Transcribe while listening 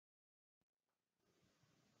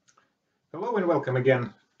Hello and welcome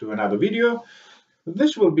again to another video.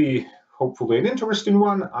 This will be hopefully an interesting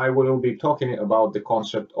one. I will be talking about the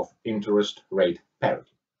concept of interest rate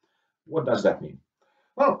parity. What does that mean?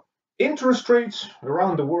 Well, interest rates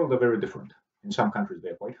around the world are very different. In some countries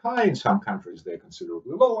they're quite high, in some countries they're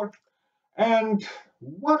considerably lower. And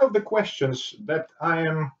one of the questions that I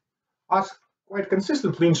am asked quite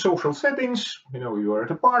consistently in social settings, you are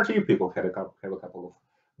at a party, people have a couple of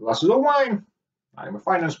glasses of wine. I'm a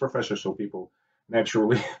finance professor, so people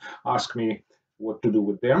naturally ask me what to do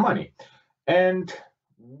with their money. And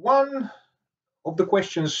one of the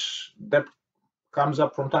questions that comes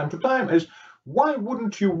up from time to time is, why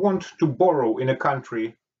wouldn't you want to borrow in a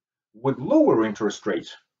country with lower interest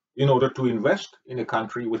rates in order to invest in a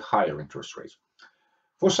country with higher interest rates?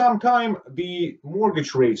 For some time, the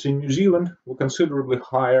mortgage rates in New Zealand were considerably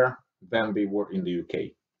higher than they were in the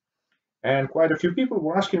UK. And quite a few people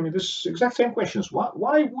were asking me this exact same questions.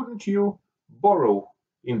 Why wouldn't you borrow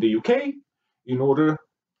in the UK in order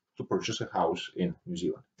to purchase a house in New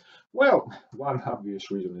Zealand? Well, one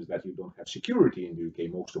obvious reason is that you don't have security in the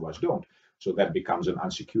UK. Most of us don't. So that becomes an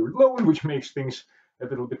unsecured loan, which makes things a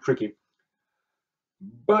little bit tricky.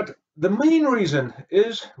 But the main reason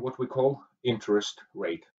is what we call interest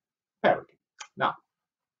rate parity. Now,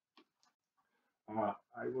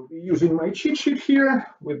 I will be using my cheat sheet here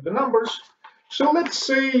with the numbers. So let's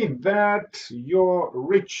say that your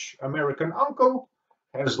rich American uncle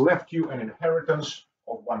has left you an inheritance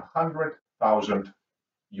of 100,000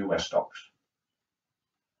 US dollars.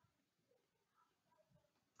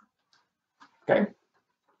 Okay.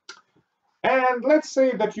 And let's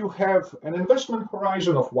say that you have an investment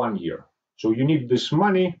horizon of 1 year. So you need this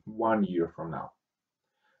money 1 year from now.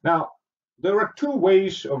 Now, there are two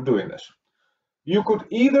ways of doing this. You could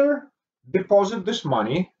either deposit this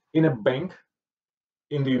money in a bank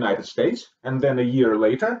in the United States, and then a year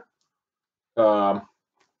later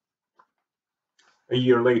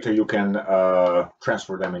you can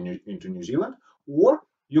transfer them into New Zealand, or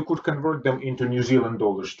you could convert them into New Zealand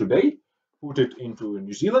dollars today, put it into a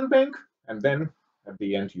New Zealand bank, and then at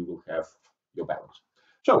the end you will have your balance.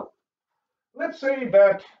 So let's say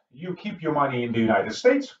that you keep your money in the United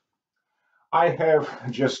States. I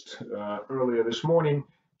have just earlier this morning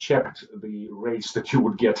checked the rates that you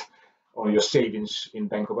would get on your savings in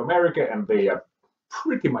Bank of America, and they are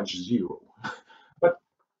pretty much zero. But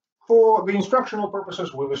for the instructional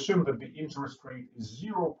purposes, we'll assume that the interest rate is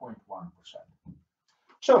 0.1%.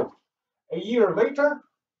 So a year later,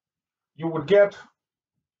 you would get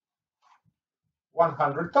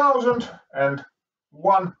 100,000 and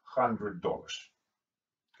 $100.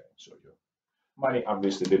 Okay, so your money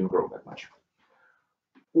obviously didn't grow that much.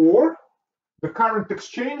 Or the current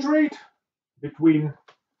exchange rate between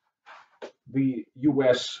the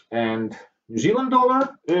US and New Zealand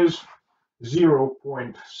dollar is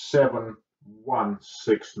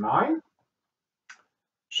 0.7169.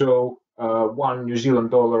 So 1 New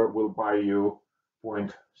Zealand dollar will buy you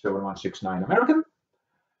 0.7169 American.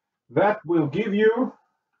 That will give you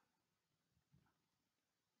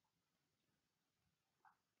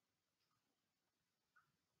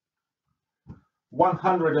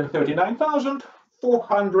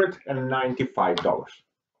 $139,495.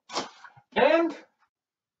 And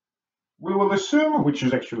we will assume, which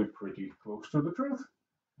is actually pretty close to the truth,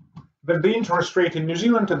 that the interest rate in New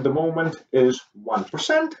Zealand at the moment is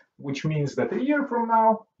 1%, which means that a year from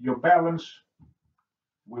now, your balance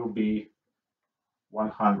will be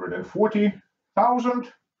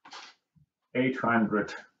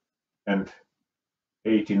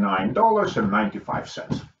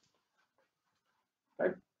 $140,889.95.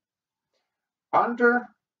 Okay. Under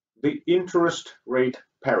the interest rate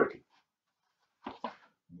parity,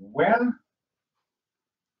 when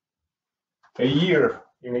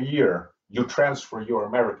in a year you transfer your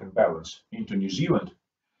American balance into New Zealand,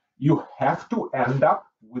 you have to end up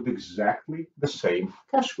with exactly the same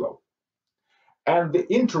cash flow. And the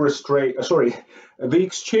interest rate, the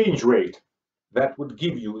exchange rate that would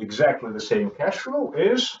give you exactly the same cash flow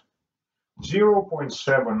is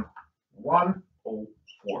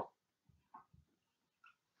 0.7104.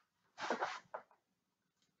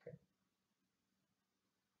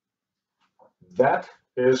 That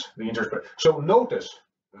is the interest rate. So notice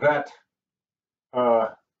that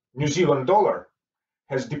New Zealand dollar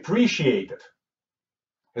has depreciated,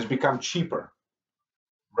 has become cheaper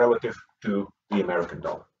relative to the American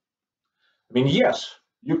dollar. I mean, yes,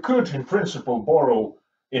 you could in principle borrow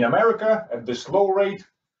in America at this low rate,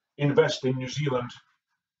 invest in New Zealand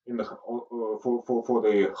for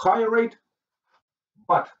the higher rate,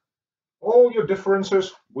 but all your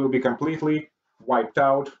differences will be completely wiped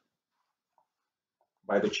out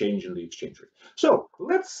by the change in the exchange rate. So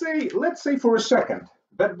let's say for a second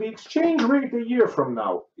that the exchange rate a year from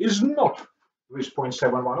now is not this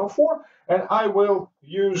 0.7104, and I will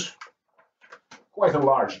use quite a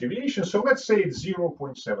large deviation. So let's say it's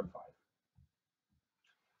 0.75.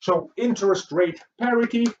 So interest rate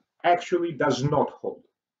parity actually does not hold.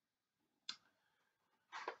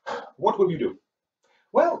 What will you do?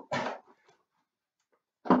 Well,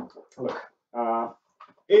 look,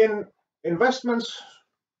 in investments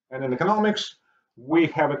and in economics, we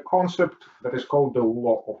have a concept that is called the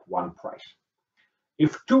law of one price.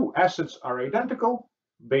 If two assets are identical,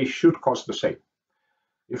 they should cost the same.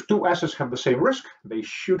 If two assets have the same risk, they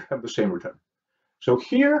should have the same return. So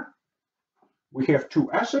here we have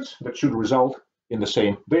two assets that should result in the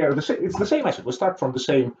same. They are the same. It's the same asset. We start from the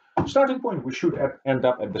same starting point. We should end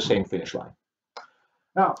up at the same finish line.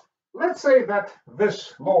 Now, let's say that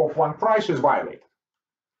this law of one price is violated.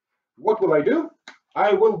 What will I do?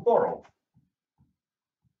 I will borrow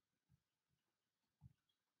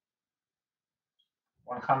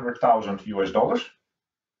 $100,000.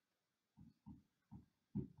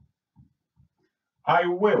 I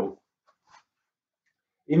will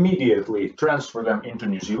immediately transfer them into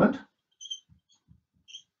New Zealand.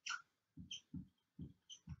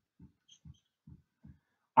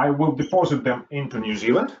 I will deposit them into New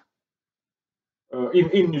Zealand,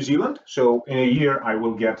 in New Zealand. So in a year, I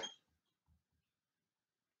will get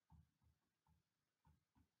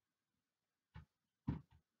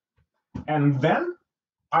and then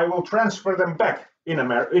I will transfer them back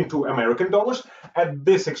into American dollars at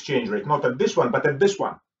this exchange rate, not at this one, but at this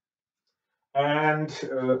one. And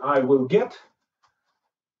I will get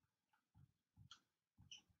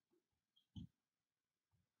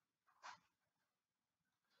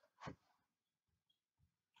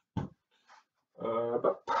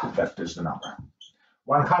that is the number,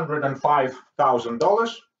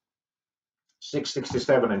 $105,000,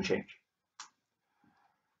 667 and change.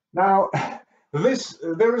 Now,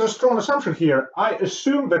 there is a strong assumption here. I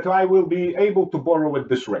assume that I will be able to borrow at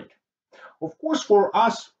this rate. Of course, for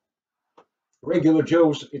us regular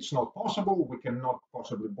Joes, it's not possible. We cannot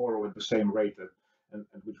possibly borrow at the same rate at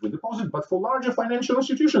which we deposit. But for larger financial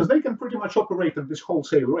institutions, they can pretty much operate at this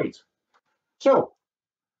wholesale rate. So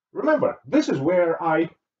remember, this is where I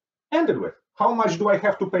ended with. How much do I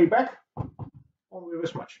have to pay back? Only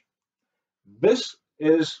this much. This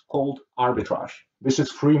is called arbitrage. This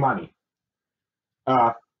is free money.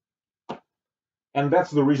 And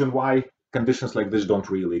that's the reason why conditions like this don't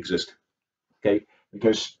really exist. Okay,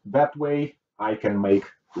 because that way I can make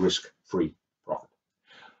risk-free profit.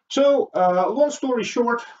 So long story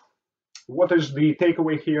short, what is the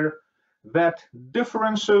takeaway here? That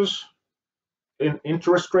differences in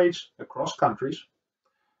interest rates across countries,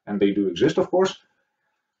 and they do exist, of course,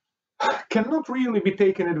 cannot really be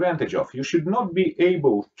taken advantage of. You should not be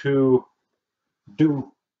able to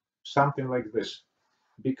do something like this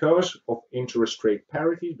because of interest rate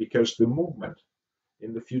parity, because the movement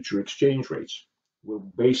in the future exchange rates will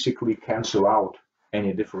basically cancel out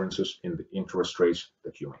any differences in the interest rates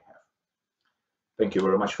that you may have. Thank you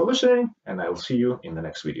very much for listening, and I'll see you in the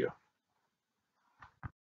next video.